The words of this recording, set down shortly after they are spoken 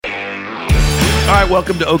All right,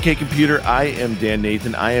 welcome to OK Computer. I am Dan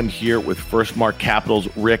Nathan. I am here with First Mark Capital's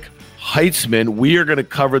Rick Heitzmann. We are going to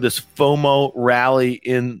cover this FOMO rally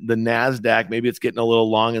in the NASDAQ. Maybe it's getting a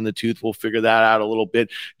little long in the tooth. We'll figure that out a little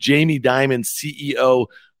bit. Jamie Dimon, CEO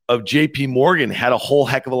of JP Morgan, had a whole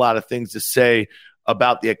heck of a lot of things to say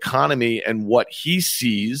about the economy and what he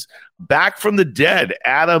sees. Back from the dead,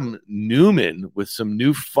 Adam Neumann with some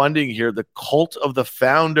new funding here, the cult of the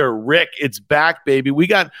founder. Rick, it's back, baby. We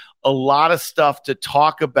got a lot of stuff to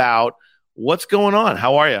talk about. What's going on?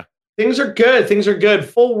 How are you? Things are good. Things are good.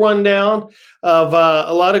 Full rundown of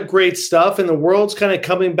a lot of great stuff. And the world's kind of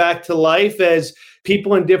coming back to life as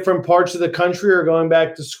people in different parts of the country are going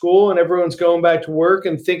back to school and everyone's going back to work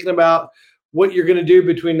and thinking about what you're going to do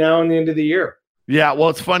between now and the end of the year. Yeah, well,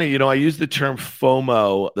 it's funny, I use the term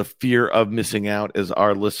FOMO, the fear of missing out, as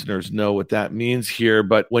our listeners know what that means here.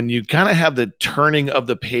 But when you kind of have the turning of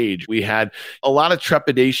the page, we had a lot of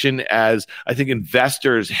trepidation as I think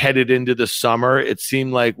investors headed into the summer. It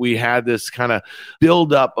seemed like we had this kind of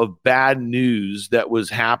buildup of bad news that was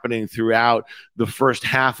happening throughout the first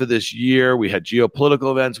half of this year. We had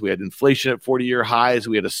geopolitical events. We had inflation at 40-year highs.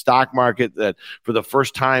 We had a stock market that for the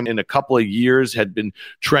first time in a couple of years had been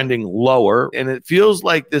trending lower. And it feels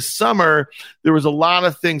like this summer, there was a lot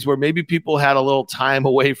of things where maybe people had a little time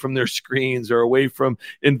away from their screens or away from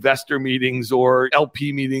investor meetings or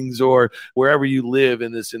LP meetings or wherever you live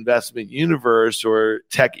in this investment universe or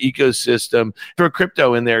tech ecosystem. Throw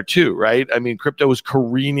crypto in there too, right? I mean, crypto was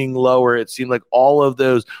careening lower. It seemed like all of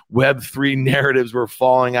those Web3 narratives were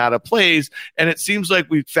falling out of place. And it seems like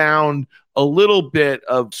we found a little bit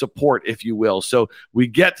of support, if you will. So we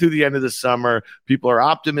get through the end of the summer. People are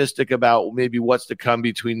optimistic about maybe what's to come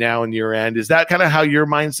between now and year end. Is that kind of how your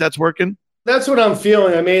mindset's working? That's what I'm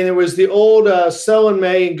feeling. I mean, it was the old sell in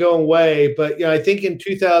May and go away. But I think in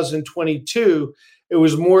 2022, it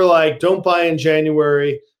was more like don't buy in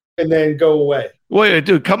January and then go away. Wait,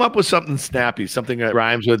 dude, come up with something snappy, something that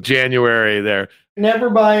rhymes with January there. Never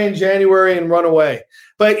buy in January and run away.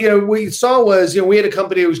 But, what we saw was, we had a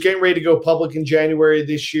company that was getting ready to go public in January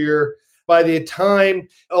this year. By the time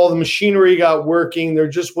all the machinery got working, there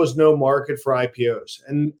just was no market for IPOs.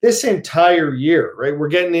 And this entire year, right, we're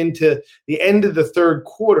getting into the end of the third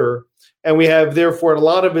quarter, and we have, therefore, a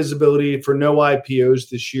lot of visibility for no IPOs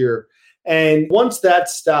this year. And once that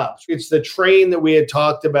stops, it's the train that we had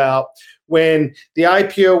talked about. When the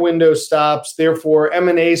IPO window stops, therefore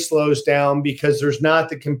M&A slows down because there's not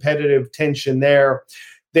the competitive tension there.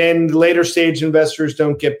 Then later stage investors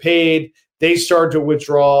don't get paid. They start to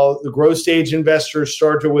withdraw. The growth stage investors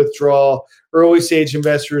start to withdraw. Early stage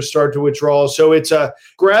investors start to withdraw. So it's a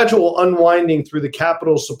gradual unwinding through the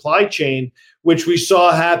capital supply chain, which we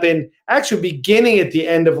saw happen actually beginning at the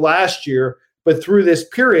end of last year, but through this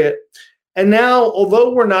period. And now,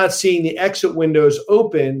 although we're not seeing the exit windows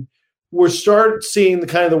open, we're start seeing the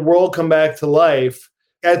kind of the world come back to life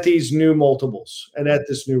at these new multiples and at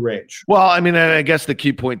this new range. Well, I mean, and I guess the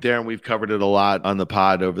key point there, and we've covered it a lot on the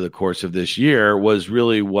pod over the course of this year, was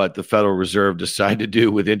really what the Federal Reserve decided to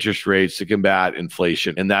do with interest rates to combat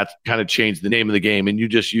inflation. And that kind of changed the name of the game. And you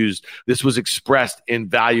just used, this was expressed in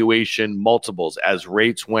valuation multiples. As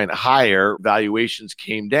rates went higher, valuations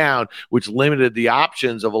came down, which limited the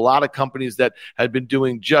options of a lot of companies that had been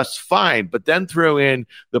doing just fine. But then throw in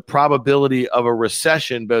the probability of a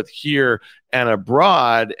recession, both here and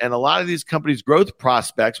abroad, and a lot of these companies' growth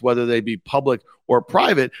prospects, whether they be public or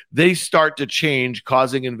private, they start to change,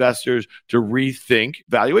 causing investors to rethink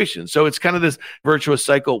valuation. So it's kind of this virtuous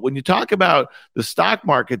cycle. When you talk about the stock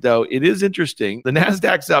market, though, it is interesting. The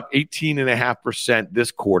NASDAQ's up 18.5%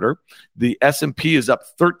 this quarter. The S&P is up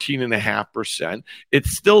 13.5%.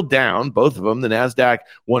 It's still down, both of them. The NASDAQ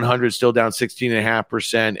 100 is still down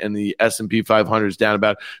 16.5%, and the S&P 500 is down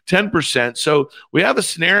about 10%. So we have a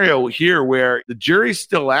scenario here where the jury's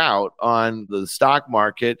still out on the stock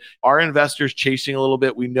market. Are investors chasing a little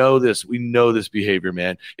bit? We know this behavior,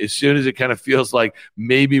 man. As soon as it kind of feels like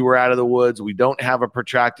maybe we're out of the woods, we don't have a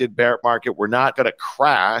protracted bear market, we're not going to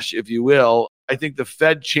crash, if you will. I think the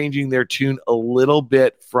Fed changing their tune a little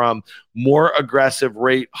bit from more aggressive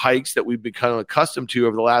rate hikes that we've become accustomed to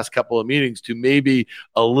over the last couple of meetings to maybe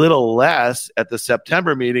a little less at the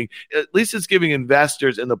September meeting. At least it's giving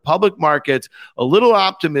investors in the public markets a little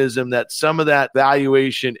optimism that some of that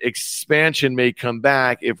valuation expansion may come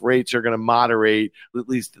back if rates are going to moderate, at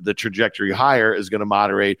least the trajectory higher is going to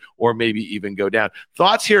moderate or maybe even go down.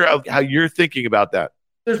 Thoughts here of how you're thinking about that?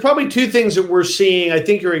 There's probably two things that we're seeing. I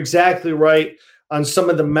think you're exactly right on some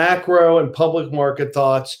of the macro and public market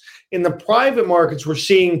thoughts. In the private markets, we're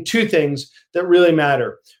seeing two things that really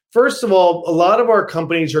matter. First of all, a lot of our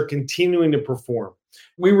companies are continuing to perform.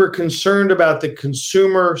 We were concerned about the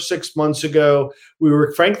consumer 6 months ago. We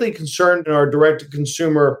were frankly concerned in our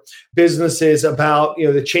direct-to-consumer businesses about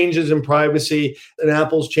the changes in privacy and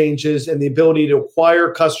Apple's changes and the ability to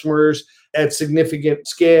acquire customers at significant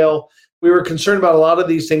scale. We were concerned about a lot of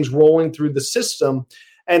these things rolling through the system.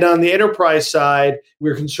 And on the enterprise side,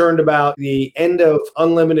 we're concerned about the end of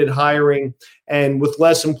unlimited hiring. And with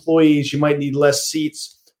less employees, you might need less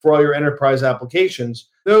seats for all your enterprise applications.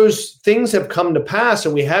 Those things have come to pass,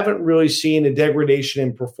 and we haven't really seen a degradation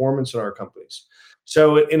in performance in our companies.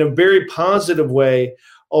 So in a very positive way,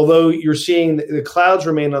 although you're seeing the clouds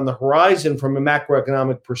remain on the horizon from a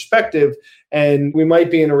macroeconomic perspective, and we might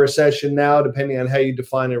be in a recession now, depending on how you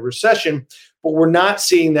define a recession, but we're not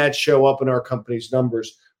seeing that show up in our company's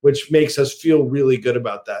numbers, which makes us feel really good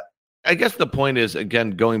about that. I guess the point is,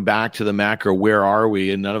 again, going back to the macro, where are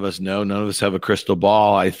we? And none of us know. None of us have a crystal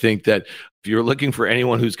ball. I think that if you're looking for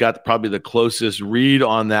anyone who's got probably the closest read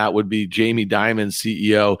on that would be Jamie Dimon,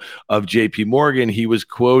 CEO of JP Morgan. He was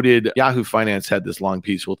quoted, Yahoo Finance had this long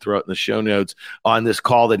piece, we'll throw it in the show notes, on this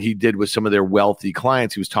call that he did with some of their wealthy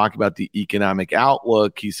clients. He was talking about the economic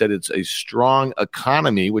outlook. He said it's a strong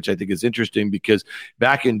economy, which I think is interesting because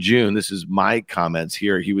back in June, this is my comments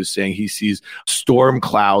here, he was saying he sees storm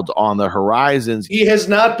clouds on the horizons. He has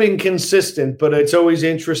not been consistent, but it's always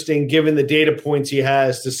interesting given the data points he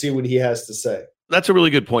has to see what he has to say. That's a really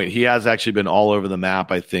good point. He has actually been all over the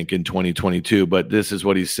map, I think, in 2022. But this is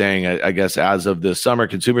what he's saying. I guess as of this summer,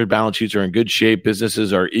 consumer balance sheets are in good shape.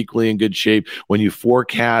 Businesses are equally in good shape. When you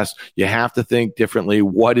forecast, you have to think differently.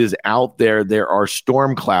 What is out there? There are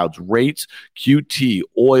storm clouds, rates, QT,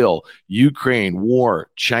 oil, Ukraine, war,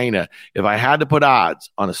 China. If I had to put odds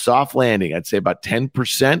on a soft landing, I'd say about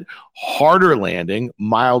 10%. Harder landing,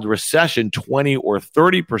 mild recession, 20 or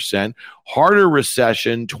 30%, harder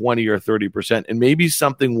recession, 20 or 30%, and maybe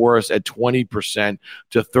something worse at 20%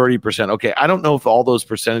 to 30%. Okay, I don't know if all those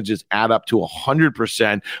percentages add up to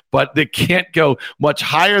 100%, but they can't go much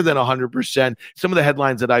higher than 100%. Some of the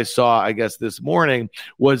headlines that I saw, I guess, this morning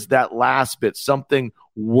was that last bit, something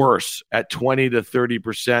worse at 20 to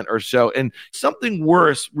 30% or so. And something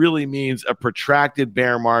worse really means a protracted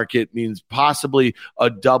bear market, means possibly a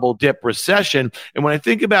double dip recession. And when I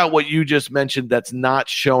think about what you just mentioned that's not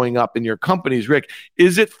showing up in your companies, Rick,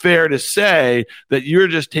 is it fair to say that you're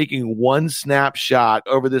just taking one snapshot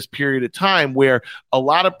over this period of time where a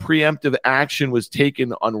lot of preemptive action was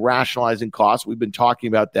taken on rationalizing costs? We've been talking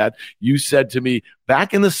about that. You said to me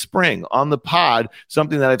back in the spring on the pod,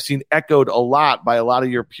 something that I've seen echoed a lot by a lot of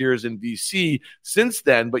your peers in VC since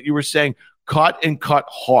then, but you were saying cut and cut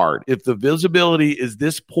hard. If the visibility is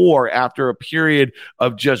this poor after a period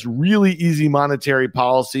of just really easy monetary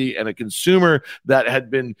policy and a consumer that had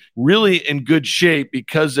been really in good shape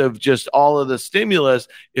because of just all of the stimulus,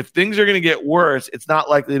 if things are going to get worse, it's not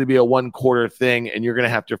likely to be a one quarter thing and you're going to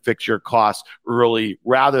have to fix your costs early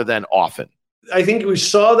rather than often. I think we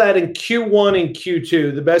saw that in Q1 and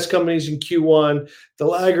Q2, the best companies in Q1, the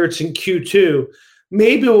laggards in Q2.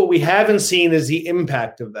 Maybe what we haven't seen is the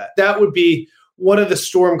impact of that. That would be one of the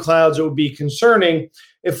storm clouds that would be concerning.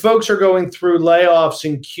 If folks are going through layoffs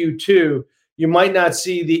in Q2, you might not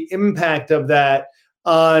see the impact of that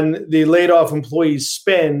on the laid off employees'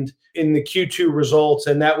 spend in the Q2 results,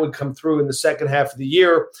 and that would come through in the second half of the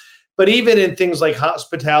year. But even in things like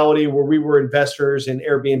hospitality, where we were investors in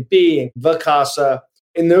Airbnb and Vacasa,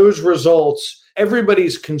 in those results,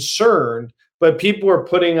 everybody's concerned, but people are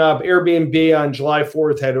putting up. Airbnb on July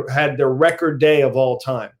 4th had their record day of all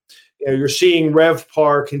time. You're seeing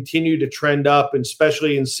RevPAR continue to trend up, and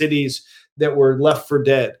especially in cities that were left for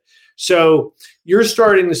dead. So you're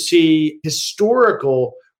starting to see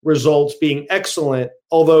historical results being excellent,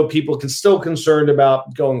 although people can still concerned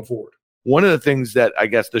about going forward. One of the things that I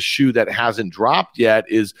guess the shoe that hasn't dropped yet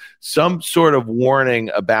is some sort of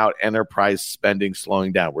warning about enterprise spending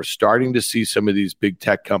slowing down. We're starting to see some of these big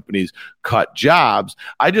tech companies cut jobs.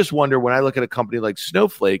 I just wonder when I look at a company like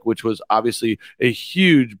Snowflake, which was obviously a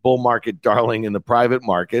huge bull market darling in the private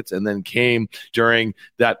markets and then came during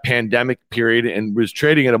that pandemic period and was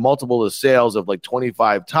trading at a multiple of sales of like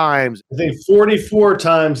 25 times. I think 44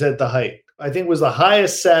 times at the height. I think it was the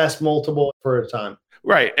highest SaaS multiple for a time.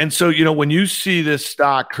 Right. And so, when you see this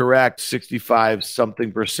stock correct 65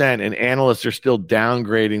 something percent and analysts are still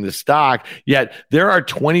downgrading the stock, yet there are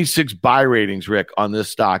 26 buy ratings, Rick, on this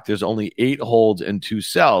stock. There's only 8 holds and 2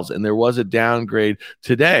 sells. And there was a downgrade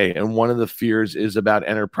today. And one of the fears is about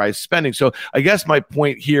enterprise spending. So I guess my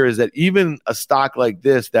point here is that even a stock like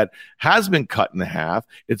this that has been cut in half,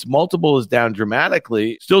 its multiple is down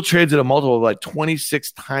dramatically, still trades at a multiple of like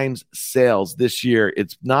 26 times sales this year.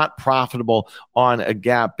 It's not profitable on a a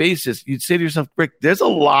GAAP basis, you'd say to yourself, Rick, there's a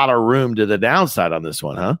lot of room to the downside on this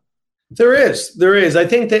one, huh? There is. There is. I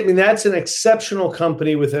think that, that's an exceptional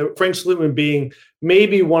company with Frank Slootman being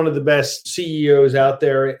maybe one of the best CEOs out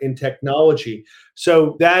there in technology.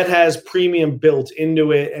 So that has premium built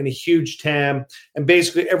into it and a huge TAM and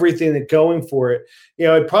basically everything that's going for it.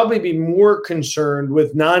 I'd probably be more concerned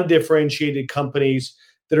with non-differentiated companies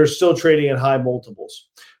that are still trading at high multiples.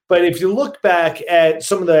 But if you look back at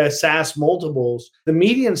some of the SaaS multiples, the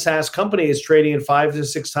median SaaS company is trading at 5 to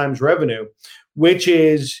 6 times revenue, which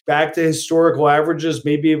is back to historical averages,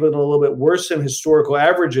 maybe even a little bit worse than historical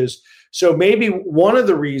averages. So maybe one of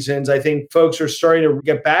the reasons I think folks are starting to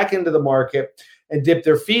get back into the market and dip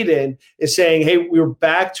their feet in is saying, hey, we're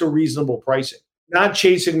back to reasonable pricing, not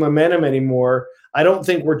chasing momentum anymore. I don't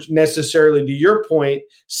think we're necessarily, to your point,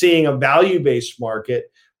 seeing a value-based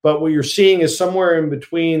market, but what you're seeing is somewhere in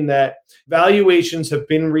between that valuations have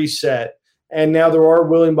been reset, and now there are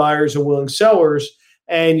willing buyers and willing sellers.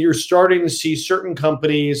 And you're starting to see certain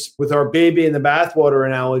companies, with our baby in the bathwater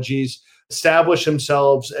analogies, establish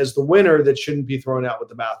themselves as the winner that shouldn't be thrown out with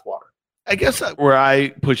the bathwater. I guess where I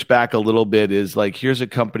push back a little bit is like, here's a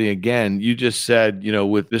company, again, you just said,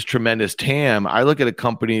 with this tremendous TAM, I look at a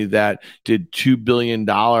company that did $2 billion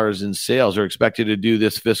in sales or expected to do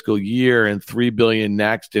this fiscal year and $3 billion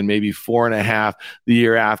next and maybe $4.5 billion the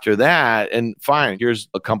year after that. And fine, here's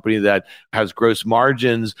a company that has gross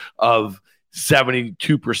margins of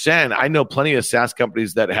 72%. I know plenty of SaaS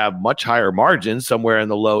companies that have much higher margins, somewhere in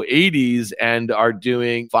the low 80s, and are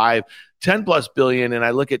doing 10 plus billion. And I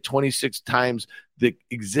look at 26 times the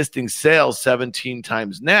existing sales, 17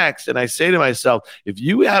 times next. And I say to myself, if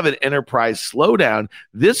you have an enterprise slowdown,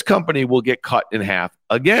 this company will get cut in half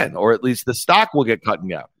again, or at least the stock will get cut in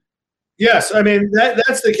half. Yes,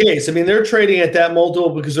 that's the case. They're trading at that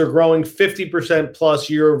multiple because they're growing 50%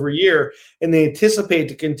 plus year over year, and they anticipate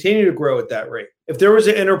to continue to grow at that rate. If there was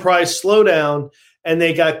an enterprise slowdown and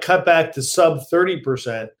they got cut back to sub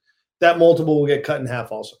 30%, that multiple will get cut in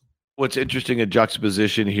half also. What's interesting, a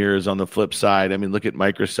juxtaposition here is on the flip side. Look at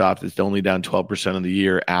Microsoft. It's only down 12% on the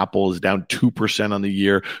year. Apple is down 2% on the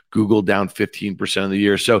year. Google down 15% on the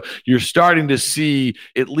year. So you're starting to see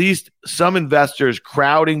at least some investors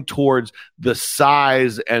crowding towards the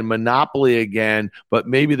size and monopoly again, but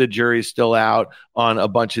maybe the jury's still out on a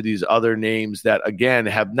bunch of these other names that, again,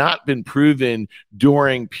 have not been proven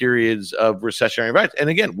during periods of recessionary events. And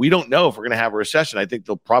again, we don't know if we're going to have a recession. I think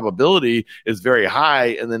the probability is very high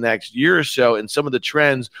in the next year or so. And some of the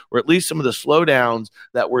trends, or at least some of the slowdowns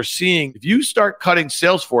that we're seeing, if you start cutting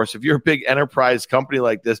Salesforce, if you're a big enterprise company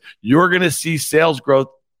like this, you're going to see sales growth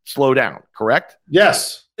slow down, correct?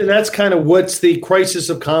 Yes. And that's kind of what's the crisis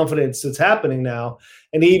of confidence that's happening now.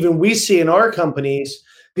 And even we see in our companies,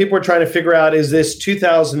 people are trying to figure out, is this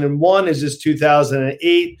 2001? Is this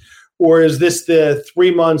 2008? Or is this the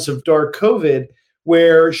 3 months of dark COVID?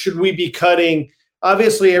 Where should we be cutting?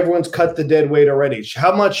 Obviously, everyone's cut the dead weight already.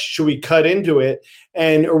 How much should we cut into it?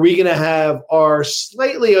 And are we going to have our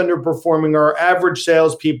slightly underperforming, our average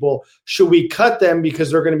salespeople, should we cut them because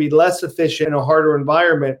they're going to be less efficient in a harder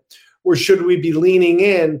environment? Or should we be leaning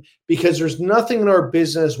in because there's nothing in our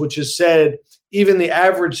business which has said even the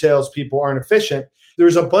average salespeople aren't efficient?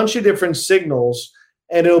 There's a bunch of different signals,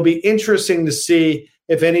 and it'll be interesting to see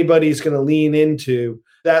if anybody's going to lean into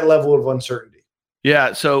that level of uncertainty.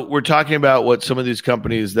 Yeah, so we're talking about what some of these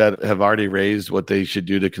companies that have already raised, what they should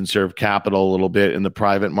do to conserve capital a little bit in the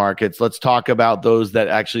private markets. Let's talk about those that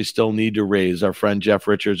actually still need to raise. Our friend Jeff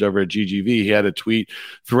Richards over at GGV, he had a tweet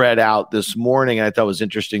thread out this morning, and I thought it was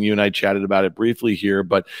interesting. You and I chatted about it briefly here,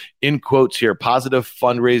 but in quotes here, positive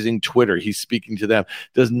fundraising Twitter, he's speaking to them,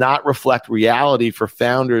 does not reflect reality for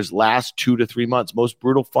founders last 2 to 3 months. Most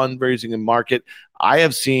brutal fundraising in market I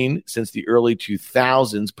have seen since the early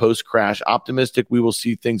 2000s post-crash. Optimistic we will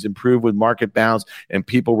see things improve with market bounce and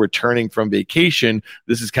people returning from vacation.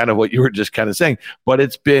 This is kind of what you were just kind of saying, but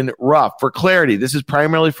it's been rough. For clarity, this is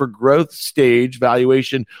primarily for growth stage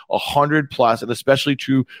valuation 100 plus, and especially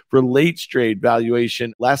true for late stage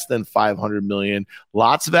valuation less than 500 million.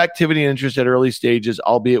 Lots of activity and interest at early stages,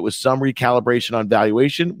 albeit with some recalibration on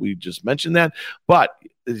valuation. We just mentioned that, but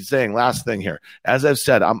he's saying, last thing here, as I've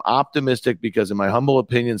said, I'm optimistic because in my humble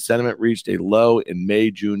opinion, sentiment reached a low in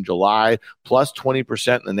May, June, July, plus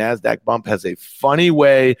 20%. And the NASDAQ bump has a funny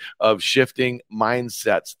way of shifting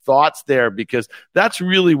mindsets. Thoughts there, because that's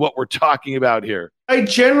really what we're talking about here. I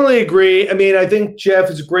generally agree. I think Jeff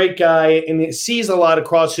is a great guy and he sees a lot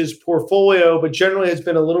across his portfolio, but generally has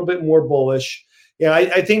been a little bit more bullish.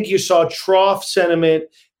 I think you saw trough sentiment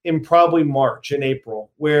in probably March and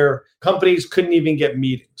April, where companies couldn't even get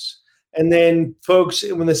meetings. And then folks,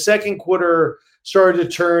 when the second quarter started to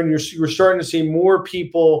turn. You're starting to see more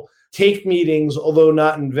people take meetings, although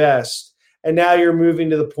not invest. And now you're moving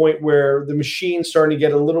to the point where the machine's starting to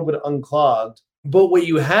get a little bit unclogged. But what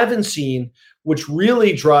you haven't seen, which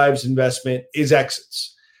really drives investment, is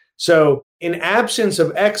exits. So in absence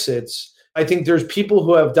of exits, I think there's people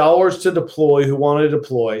who have dollars to deploy who want to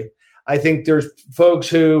deploy. I think there's folks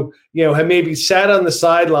who, have maybe sat on the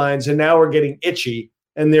sidelines and now are getting itchy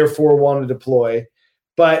and therefore want to deploy.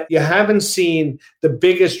 But you haven't seen the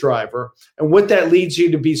biggest driver. And what that leads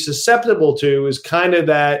you to be susceptible to is kind of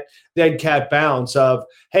that dead cat bounce of,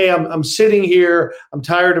 hey, I'm sitting here. I'm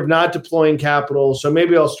tired of not deploying capital. So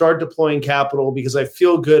maybe I'll start deploying capital because I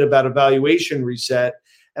feel good about a valuation reset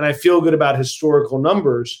and I feel good about historical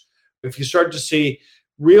numbers. If you start to see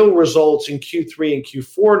real results in Q3 and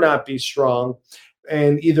Q4 not be strong,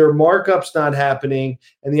 and either markups not happening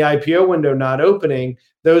and the IPO window not opening,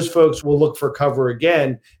 those folks will look for cover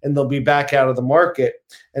again and they'll be back out of the market.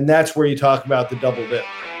 And that's where you talk about the double dip.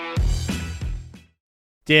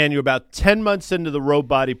 Dan, you're about 10 months into the road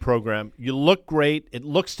body program. You look great. It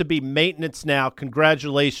looks to be maintenance now.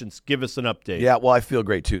 Congratulations. Give us an update. Yeah, well, I feel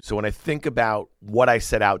great too. So when I think about what I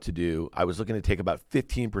set out to do, I was looking to take about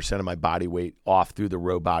 15% of my body weight off through the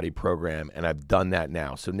road body program, and I've done that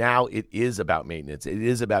now. So now it is about maintenance. It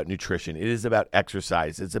is about nutrition. It is about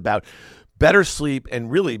exercise. It's about better sleep and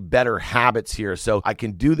really better habits here. So I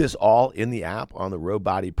can do this all in the app on the Road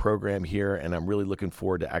Body program here. And I'm really looking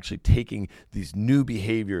forward to actually taking these new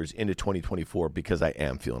behaviors into 2024 because I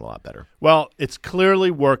am feeling a lot better. Well, it's clearly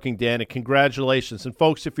working, Dan, and congratulations. And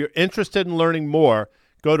folks, if you're interested in learning more,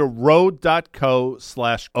 go to road.co/OK.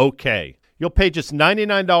 You'll pay just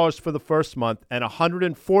 $99 for the first month and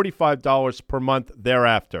 $145 per month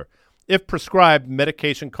thereafter. If prescribed,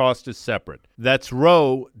 medication cost is separate. That's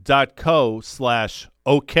row.co/OKAY.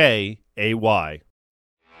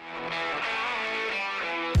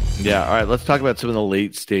 Yeah. All right. Let's talk about some of the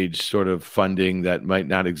late stage sort of funding that might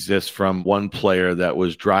not exist from one player that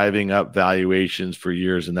was driving up valuations for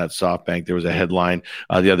years, and that's SoftBank. There was a headline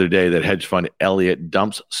the other day that hedge fund Elliott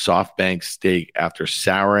dumps SoftBank stake after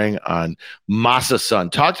souring on Masa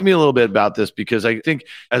Son. Talk to me a little bit about this, because I think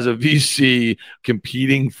as a VC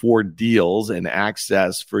competing for deals and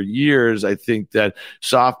access for years, I think that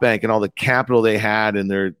SoftBank and all the capital they had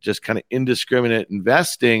and their just kind of indiscriminate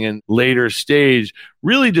investing and later stage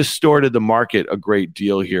really distorted the market a great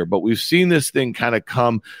deal here. But we've seen this thing kind of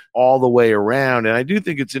come all the way around. And I do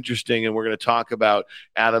think it's interesting, and we're going to talk about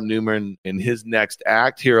Adam Neumann and his next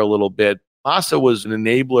act here a little bit. Masa was an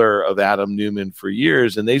enabler of Adam Neumann for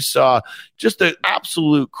years, and they saw just an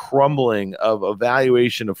absolute crumbling of a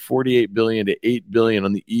valuation of $48 billion to $8 billion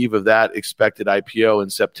on the eve of that expected IPO in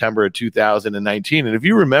September of 2019. And if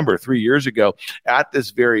you remember 3 years ago at this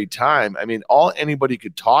very time, I mean, all anybody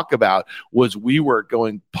could talk about was WeWork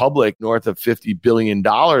going public north of $50 billion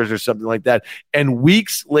or something like that. And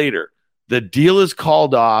weeks later, the deal is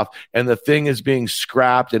called off and the thing is being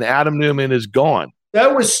scrapped and Adam Neumann is gone.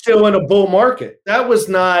 That was still in a bull market. That was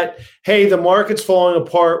not, hey, the market's falling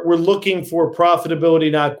apart. We're looking for profitability,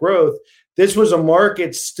 not growth. This was a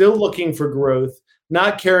market still looking for growth,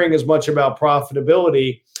 not caring as much about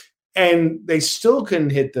profitability, and they still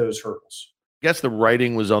couldn't hit those hurdles. I guess the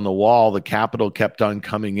writing was on the wall. The capital kept on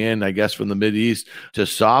coming in, I guess, from the Mideast to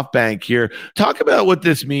SoftBank here. Talk about what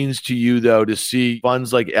this means to you, though, to see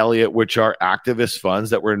funds like Elliott, which are activist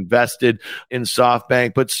funds that were invested in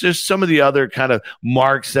SoftBank, but just some of the other kind of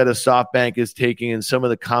marks that a SoftBank is taking and some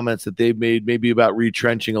of the comments that they've made maybe about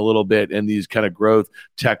retrenching a little bit in these kind of growth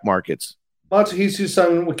tech markets. Matsuhisa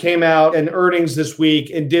Son came out in earnings this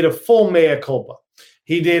week and did a full mea culpa.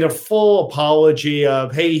 He did a full apology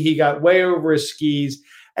of, hey, he got way over his skis.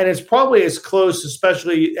 And it's probably as close,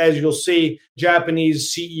 especially as you'll see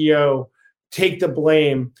Japanese CEO take the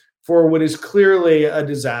blame for what is clearly a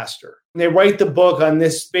disaster. And they write the book on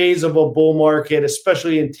this phase of a bull market,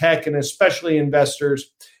 especially in tech and especially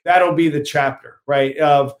investors. That'll be the chapter, right?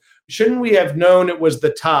 Of shouldn't we have known it was the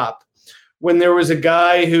top when there was a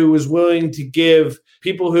guy who was willing to give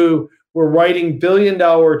people who were writing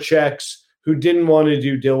billion-dollar checks who didn't want to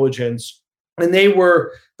do diligence. And they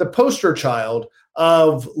were the poster child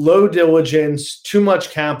of low diligence, too much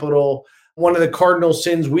capital. One of the cardinal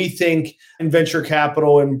sins we think in venture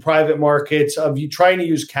capital and private markets of you trying to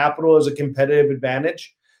use capital as a competitive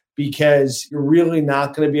advantage because you're really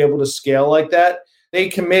not going to be able to scale like that. They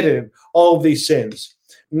committed all of these sins.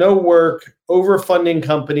 No work, overfunding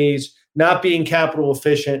companies, not being capital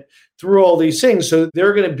efficient, through all these things. So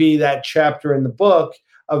they're going to be that chapter in the book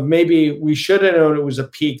of maybe we should have known it was a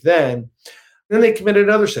peak then. Then they committed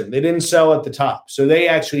another sin. They didn't sell at the top. So they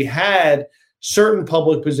actually had certain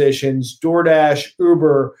public positions, DoorDash,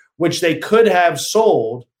 Uber, which they could have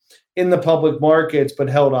sold in the public markets, but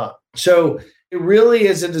held on. So it really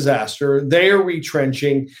is a disaster. They are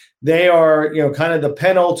retrenching. They are, kind of the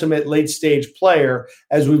penultimate late stage player,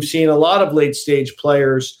 as we've seen a lot of late stage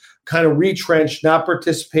players kind of retrench, not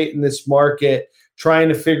participate in this market, trying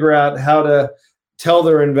to figure out how to tell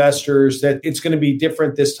their investors that it's going to be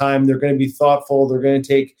different this time. They're going to be thoughtful. They're going to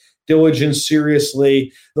take diligence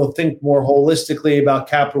seriously. They'll think more holistically about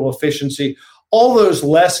capital efficiency. All those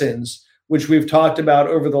lessons, which we've talked about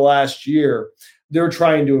over the last year, they're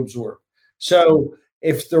trying to absorb. So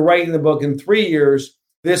if they're writing the book in 3 years,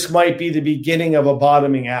 this might be the beginning of a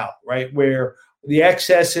bottoming out, right? Where the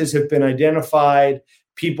excesses have been identified.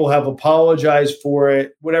 People have apologized for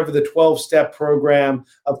it. Whatever the 12-step program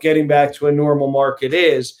of getting back to a normal market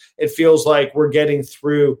is, it feels like we're getting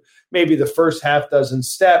through maybe the first half dozen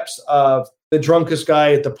steps of the drunkest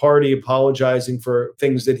guy at the party apologizing for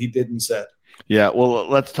things that he did and said. Yeah, well,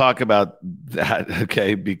 let's talk about that,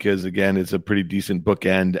 okay, because, again, it's a pretty decent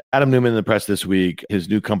bookend. Adam Neumann in the press this week, his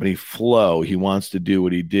new company, Flow, he wants to do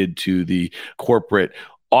what he did to the corporate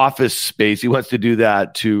office space. He wants to do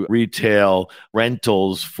that to retail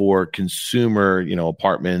rentals for consumer,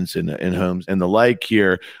 apartments and homes and the like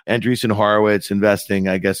here. Andreessen Horowitz investing,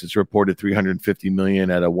 I guess it's reported $350 million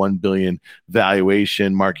at a $1 billion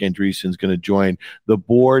valuation. Mark Andreessen's going to join the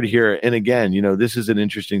board here. And again, this is an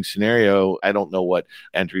interesting scenario. I don't know what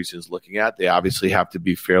Andreessen's looking at. They obviously have to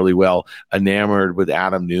be fairly well enamored with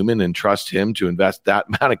Adam Neumann and trust him to invest that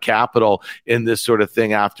amount of capital in this sort of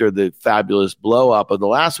thing after the fabulous blow up of the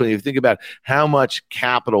last one. You think about how much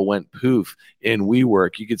capital went poof in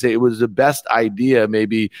WeWork. You could say it was the best idea,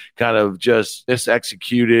 maybe kind of just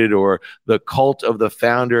misexecuted, or the cult of the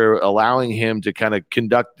founder allowing him to kind of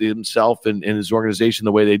conduct himself and his organization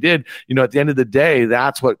the way they did. At the end of the day,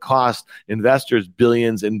 that's what cost investors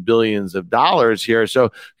billions and billions of dollars here.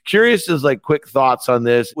 So curious as quick thoughts on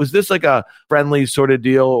this. Was this like a friendly sort of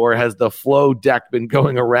deal, or has the Flow deck been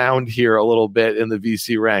going around here a little bit in the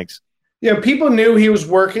VC ranks? People knew he was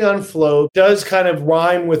working on Flow. Does kind of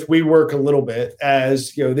rhyme with WeWork a little bit,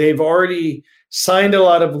 as they've already signed a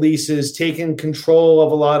lot of leases, taken control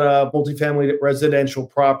of a lot of multifamily residential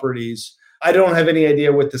properties. I don't have any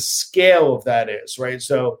idea what the scale of that is, right?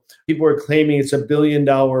 So people are claiming it's $1 billion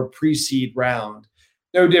pre-seed round.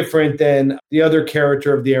 No different than the other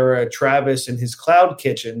character of the era, Travis and his cloud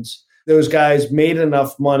kitchens. Those guys made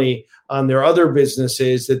enough money on their other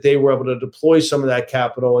businesses that they were able to deploy some of that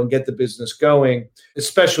capital and get the business going,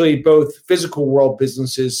 especially both physical world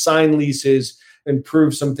businesses, sign leases, and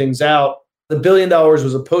prove some things out. The $1 billion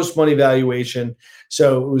was a post-money valuation.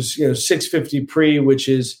 So it was, $650 pre, which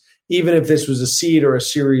is, even if this was a seed or a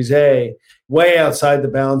Series A, way outside the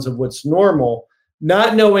bounds of what's normal.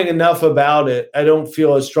 Not knowing enough about it, I don't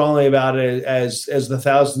feel as strongly about it as the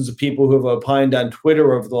thousands of people who have opined on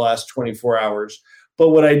Twitter over the last 24 hours. But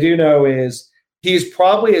what I do know is he's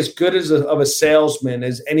probably as good of a salesman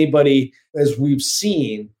as anybody as we've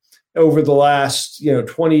seen over the last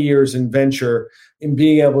 20 years in venture, in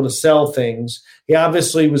being able to sell things. He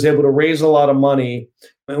obviously was able to raise a lot of money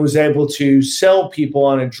and was able to sell people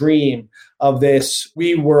on a dream of this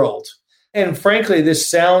we world. And frankly, this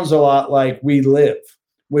sounds a lot like We Live,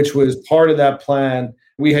 which was part of that plan.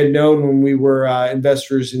 We had known when we were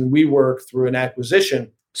investors in WeWork through an acquisition.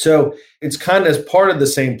 So it's kind of part of the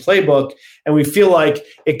same playbook, and we feel like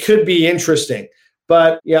it could be interesting.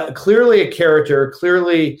 But yeah, clearly a character,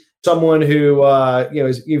 clearly someone who,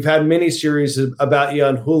 you've had many series about you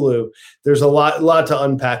on Hulu. There's a lot to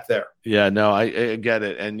unpack there. Yeah, no, I get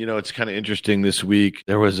it. And, it's kind of interesting this week.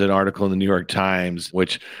 There was an article in the New York Times,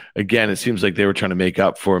 which, again, it seems like they were trying to make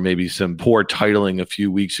up for maybe some poor titling a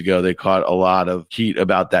few weeks ago. They caught a lot of heat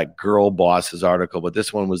about that girl bosses article, but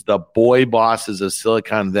this one was the boy bosses of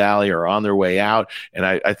Silicon Valley are on their way out. And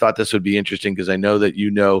I thought this would be interesting because I know that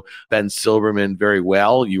Ben Silbermann very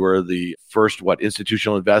well. You were the first,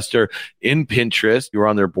 institutional investor in Pinterest. You were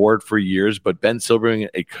on their board for years, but Ben Silbermann,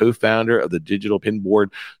 a co-founder of the digital pinboard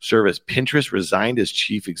service Pinterest, resigned as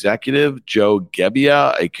chief executive. Joe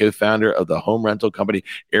Gebbia, a co-founder of the home rental company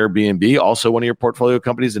Airbnb, also one of your portfolio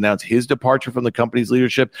companies, announced his departure from the company's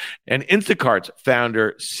leadership. And Instacart's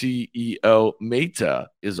founder, CEO Meta,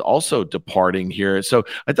 is also departing here. So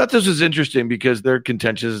I thought this was interesting because their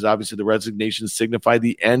contention is obviously the resignations signify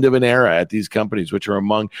the end of an era at these companies, which are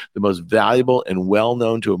among the most valuable and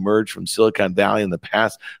well-known to emerge from Silicon Valley in the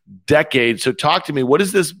past decade. So talk to me. What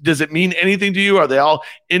is this? Does it mean anything to you? Are they all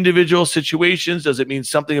individual individual situations? Does it mean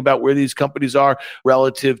something about where these companies are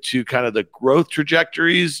relative to kind of the growth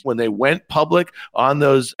trajectories when they went public on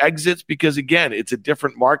those exits? Because again, it's a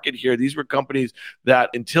different market here. These were companies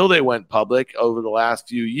that until they went public over the last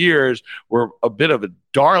few years were a bit of a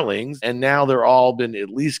darlings, and now they're all been at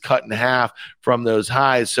least cut in half from those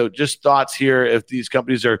highs. So just thoughts here, if these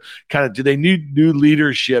companies are kind of, do they need new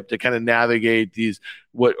leadership to kind of navigate these,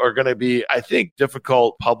 what are going to be, I think,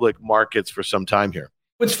 difficult public markets for some time here?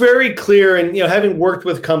 It's very clear, and having worked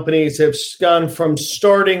with companies that have gone from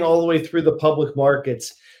starting all the way through the public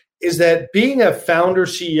markets, is that being a founder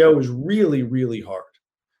CEO is really, really hard.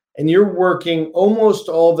 And you're working almost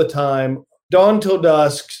all the time, dawn till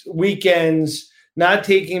dusk, weekends, not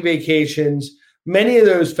taking vacations. Many of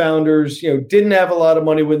those founders, didn't have a lot of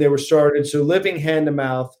money when they were started, so living hand to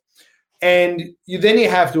mouth. And then you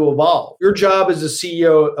have to evolve. Your job as a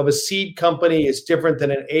CEO of a seed company is different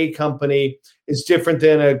than an A company. It's different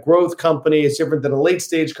than a growth company. It's different than a late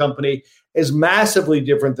stage company. It's massively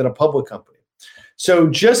different than a public company. So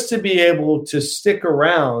just to be able to stick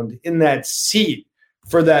around in that seat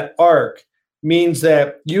for that arc means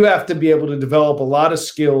that you have to be able to develop a lot of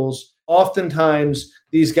skills. Oftentimes,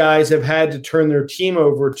 these guys have had to turn their team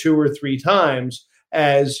over 2 or 3 times,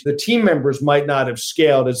 as the team members might not have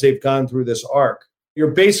scaled as they've gone through this arc.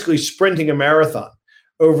 You're basically sprinting a marathon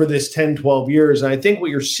over this 10, 12 years. And I think what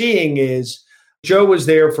you're seeing is Joe was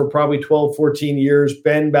there for probably 12, 14 years,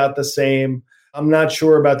 Ben about the same. I'm not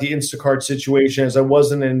sure about the Instacart situation, as I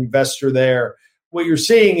wasn't an investor there. What you're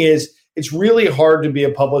seeing is it's really hard to be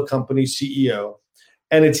a public company CEO.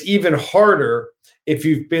 And it's even harder if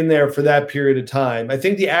you've been there for that period of time. I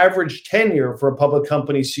think the average tenure for a public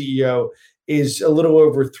company CEO is a little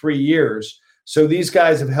over 3 years. So these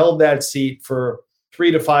guys have held that seat for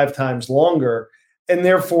 3 to 5 times longer. And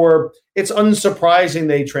therefore, it's unsurprising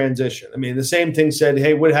they transition. I mean, the same thing said,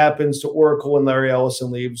 hey, what happens to Oracle when Larry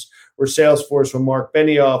Ellison leaves, or Salesforce when Mark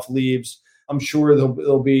Benioff leaves? I'm sure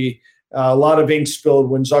there'll be a lot of ink spilled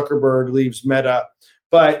when Zuckerberg leaves Meta.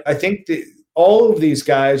 But I think all of these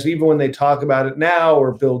guys, even when they talk about it now,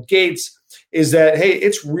 or Bill Gates, is that, hey,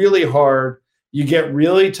 it's really hard. You get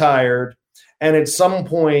really tired. And at some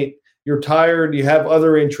point, you're tired, you have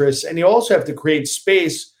other interests, and you also have to create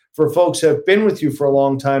space for folks who have been with you for a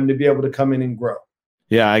long time to be able to come in and grow.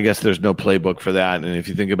 Yeah, I guess there's no playbook for that. And if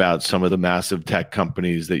you think about some of the massive tech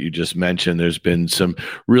companies that you just mentioned, there's been some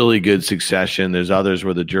really good succession. There's others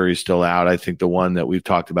where the jury's still out. I think the one that we've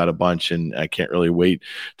talked about a bunch, and I can't really wait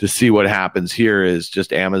to see what happens here, is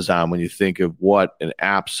just Amazon. When you think of what an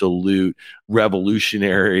absolute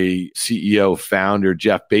revolutionary CEO founder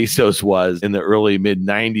Jeff Bezos was in the early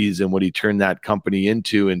mid-90s, and what he turned that company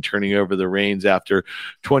into, and turning over the reins after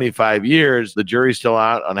 25 years, the jury's still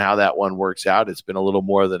out on how that one works out. It's been a little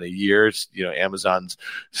more than a year. Amazon's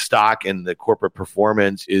stock and the corporate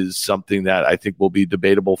performance is something that I think will be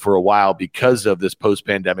debatable for a while because of this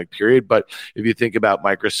post-pandemic period. But if you think about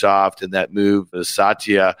Microsoft and that move,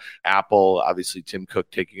 Satya, Apple, obviously Tim Cook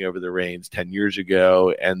taking over the reins 10 years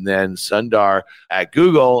ago, and then Sundar at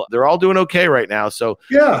Google, they're all doing okay right now. So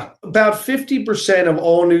yeah, about 50% of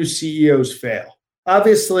all new CEOs fail.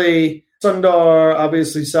 Obviously, Sundar,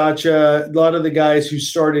 obviously Satya, a lot of the guys who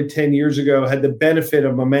started 10 years ago had the benefit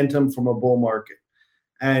of momentum from a bull market.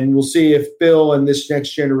 And we'll see if Bill and this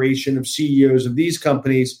next generation of CEOs of these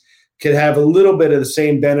companies can have a little bit of the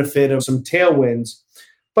same benefit of some tailwinds.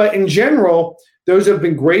 But in general, those have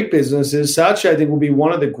been great businesses. Satya, I think, will be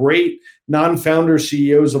one of the great non-founder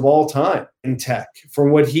CEOs of all time in tech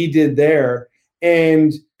from what he did there.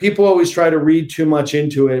 And people always try to read too much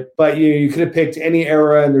into it, but you could have picked any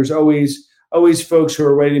era, and there's always folks who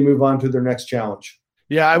are ready to move on to their next challenge.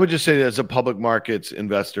 Yeah, I would just say that as a public markets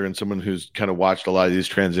investor and someone who's kind of watched a lot of these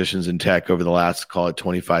transitions in tech over the last, call it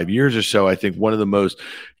 25 years or so, I think one of the most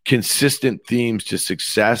consistent themes to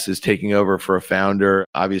success is taking over for a founder.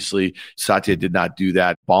 Obviously, Satya did not do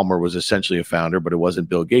that. Ballmer was essentially a founder, but it wasn't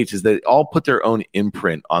Bill Gates. Is they all put their own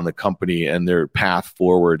imprint on the company and their path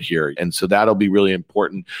forward here. And so that'll be really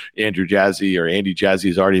important. Andy Jassy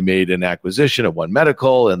has already made an acquisition of One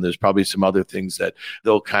Medical, and there's probably some other things that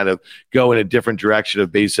they'll kind of go in a different direction of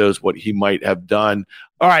Bezos, what he might have done.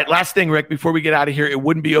 All right, last thing, Rick, before we get out of here, it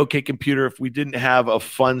wouldn't be OK Computer if we didn't have a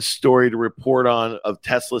fun story to report on of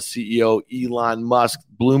Tesla CEO Elon Musk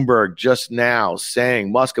Bloomberg just now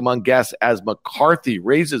saying Musk among guests as McCarthy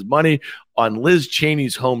raises money on Liz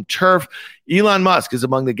Cheney's home turf. Elon Musk is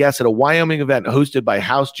among the guests at a Wyoming event hosted by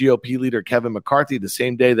House GOP leader Kevin McCarthy the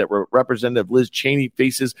same day that Representative Liz Cheney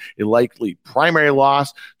faces a likely primary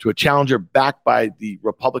loss to a challenger backed by the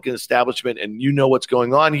Republican establishment. And you know what's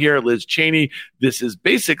going on here. Liz Cheney, this is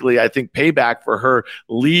basically, I think, payback for her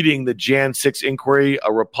leading the Jan 6 inquiry,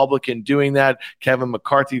 a Republican doing that. Kevin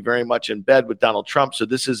McCarthy very much in bed with Donald Trump. So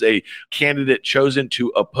this is a candidate chosen to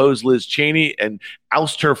oppose Liz Cheney and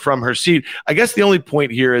oust her from her seat. I guess the only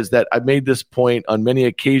point here is that I've made this point on many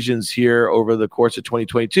occasions here over the course of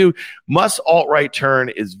 2022. Musk's alt-right turn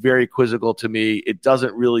is very quizzical to me. It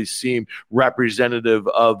doesn't really seem representative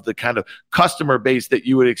of the kind of customer base that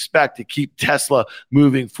you would expect to keep Tesla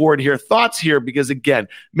moving forward here. Thoughts here, because again,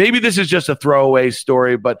 maybe this is just a throwaway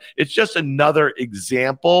story, but it's just another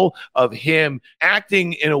example of him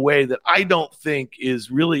acting in a way that I don't think is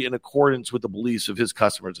really in accordance with the beliefs of his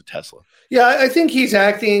customers at Tesla. Yeah, I think he's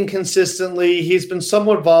acting inconsistently. He's been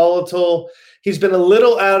somewhat volatile. He's been a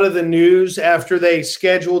little out of the news after they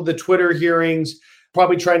scheduled the Twitter hearings,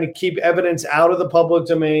 probably trying to keep evidence out of the public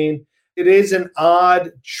domain. It is an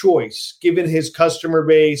odd choice, given his customer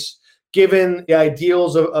base, given the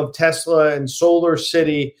ideals of Tesla and Solar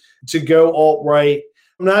City, to go alt-right.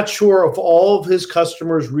 I'm not sure if all of his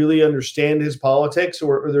customers really understand his politics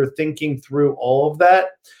or they're thinking through all of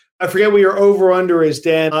that. I forget what your over-under is,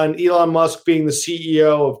 Dan, on Elon Musk being the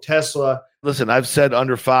CEO of Tesla. Listen, I've said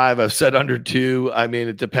under 5. I've said under 2. I mean,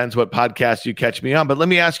 it depends what podcast you catch me on. But let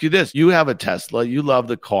me ask you this. You have a Tesla. You love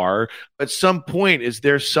the car. At some point, is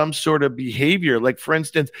there some sort of behavior? Like, for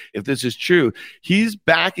instance, if this is true, he's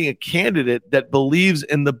backing a candidate that believes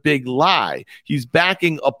in the big lie. He's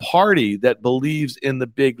backing a party that believes in the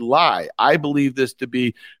big lie. I believe this to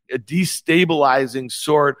be a destabilizing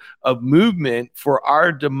sort of movement for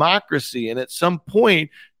our democracy. And at some point,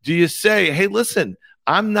 do you say, hey, listen,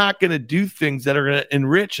 I'm not going to do things that are going to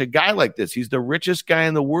enrich a guy like this. He's the richest guy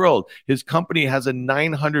in the world. His company has a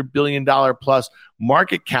 $900 billion plus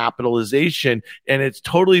market capitalization, and it's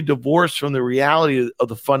totally divorced from the reality of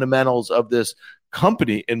the fundamentals of this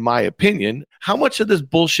company, in my opinion. How much of this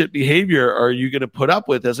bullshit behavior are you going to put up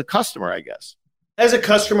with as a customer, I guess? As a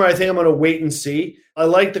customer, I think I'm going to wait and see. I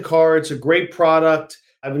like the car. It's a great product.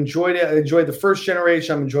 I've enjoyed it. I enjoyed the first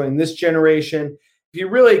generation. I'm enjoying this generation. If he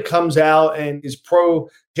really comes out and is pro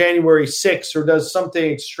January 6th or does something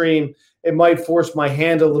extreme, it might force my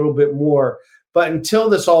hand a little bit more. But until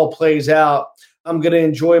this all plays out, I'm going to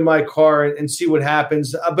enjoy my car and see what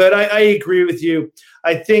happens. But I agree with you.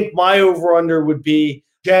 I think my over-under would be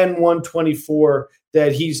Jan 124,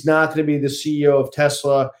 that he's not going to be the CEO of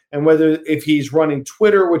Tesla. And whether if he's running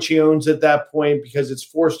Twitter, which he owns at that point because it's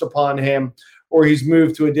forced upon him, or he's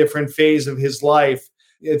moved to a different phase of his life,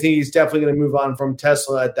 I think he's definitely going to move on from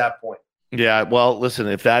Tesla at that point. Yeah, well, listen,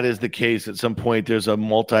 if that is the case, at some point there's a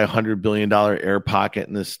multi-$100 billion air pocket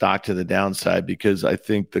in this stock to the downside, because I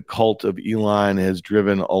think the cult of Elon has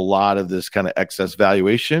driven a lot of this kind of excess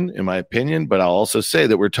valuation, in my opinion. But I'll also say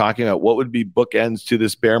that we're talking about what would be bookends to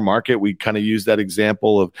this bear market. We kind of use that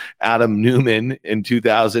example of Adam Newman in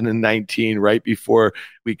 2019, right before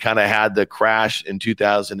we kind of had the crash in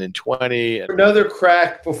 2020. Another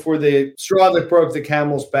crack before the straw that broke the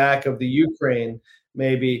camel's back of the Ukraine,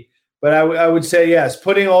 maybe. But I would say, yes,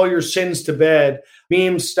 putting all your sins to bed,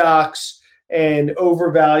 meme stocks and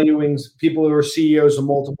overvaluing people who are CEOs of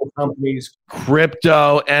multiple companies.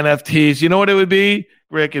 Crypto, NFTs. You know what it would be,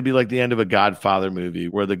 Rick? It'd be like the end of a Godfather movie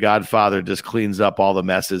where the Godfather just cleans up all the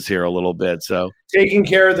messes here a little bit. So taking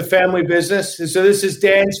care of the family business. So this is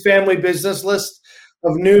Dan's family business list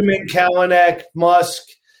of Newman, Kalanick, Musk.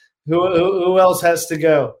 Who else has to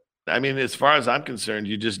go? I mean, as far as I'm concerned,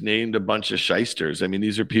 you just named a bunch of shysters. I mean,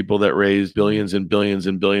 these are people that raised billions and billions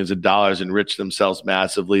and billions of dollars, enriched themselves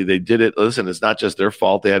massively. They did it. Listen, it's not just their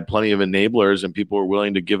fault. They had plenty of enablers and people were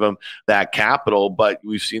willing to give them that capital. But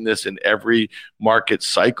we've seen this in every market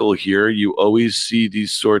cycle here. You always see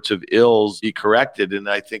these sorts of ills be corrected. And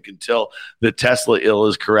I think until the Tesla ill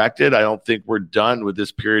is corrected, I don't think we're done with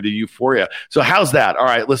this period of euphoria. So how's that? All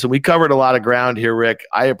right, listen, we covered a lot of ground here, Rick.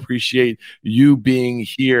 I appreciate you being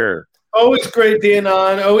here. Always great being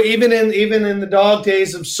on. Oh, even in the dog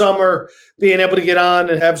days of summer, being able to get on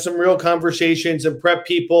and have some real conversations and prep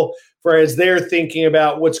people for as they're thinking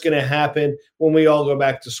about what's going to happen when we all go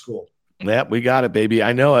back to school. Yeah, we got it, baby.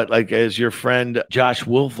 I know it. Like, as your friend Josh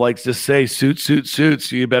Wolf likes to say, suits.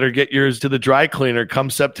 You better get yours to the dry cleaner come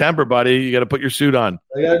September, buddy. You got to put your suit on.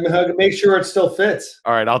 I got to make sure it still fits.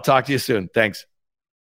 All right, I'll talk to you soon. Thanks.